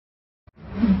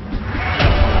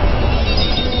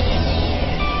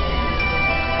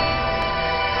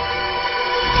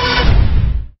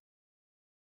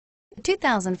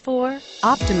2004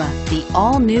 Optima. The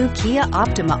all-new Kia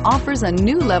Optima offers a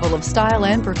new level of style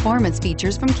and performance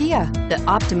features from Kia. The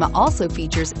Optima also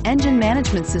features engine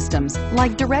management systems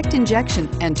like direct injection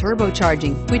and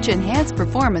turbocharging, which enhance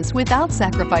performance without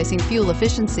sacrificing fuel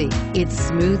efficiency. Its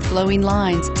smooth flowing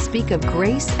lines speak of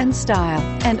grace and style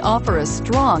and offer a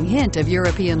strong hint of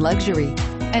European luxury,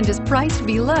 and is priced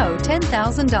below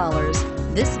 $10,000.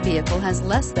 This vehicle has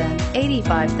less than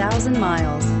 85,000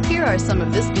 miles. Here are some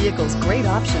of this vehicle's great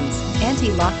options: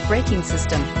 anti-lock braking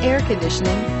system, air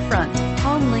conditioning, front,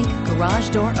 HomeLink garage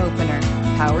door opener,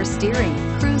 power steering,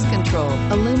 cruise control,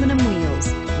 aluminum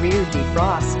wheels, rear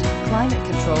defrost, climate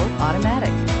control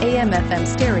automatic, AM/FM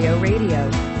stereo radio,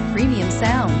 premium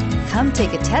sound. Come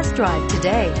take a test drive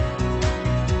today.